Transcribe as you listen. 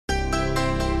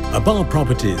Aabar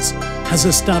Properties has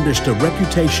established a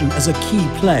reputation as a key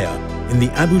player in the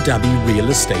Abu Dhabi real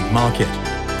estate market.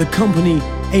 The company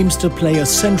aims to play a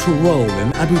central role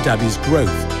in Abu Dhabi's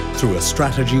growth through a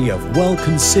strategy of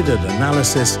well-considered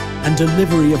analysis and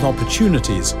delivery of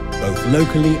opportunities both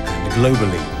locally and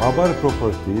globally. Aabar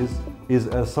Properties is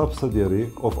a subsidiary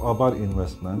of Aabar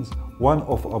Investments, one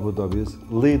of Abu Dhabi's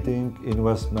leading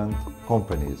investment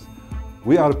companies.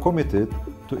 We are committed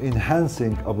to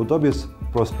enhancing Abu Dhabi's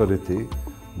prosperity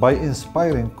by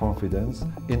inspiring confidence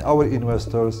in our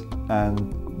investors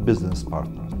and business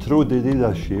partners. Through the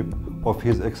leadership of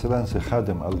His Excellency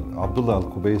Khadim Abdullah Al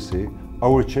Qubaisi,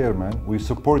 our chairman, we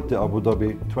support the Abu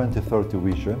Dhabi 2030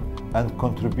 vision and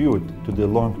contribute to the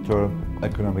long-term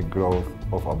economic growth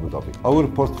of Abu Dhabi. Our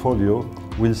portfolio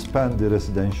will span the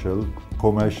residential,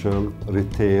 commercial,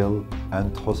 retail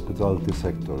and hospitality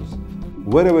sectors.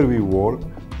 Wherever we work,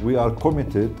 we are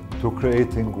committed to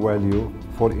creating value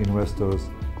for investors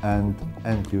and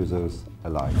end users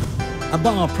alike.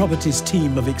 Aabar Properties'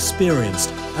 team of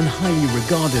experienced and highly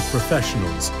regarded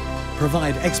professionals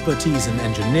provide expertise in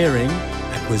engineering,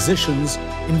 acquisitions,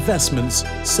 investments,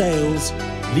 sales,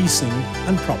 leasing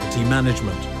and property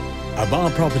management.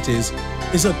 Aabar Properties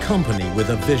is a company with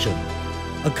a vision,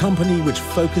 a company which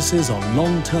focuses on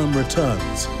long-term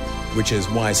returns, which is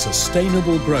why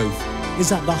sustainable growth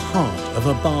is at the heart of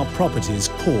Aabar Properties'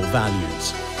 core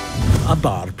values.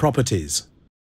 Aabar Properties.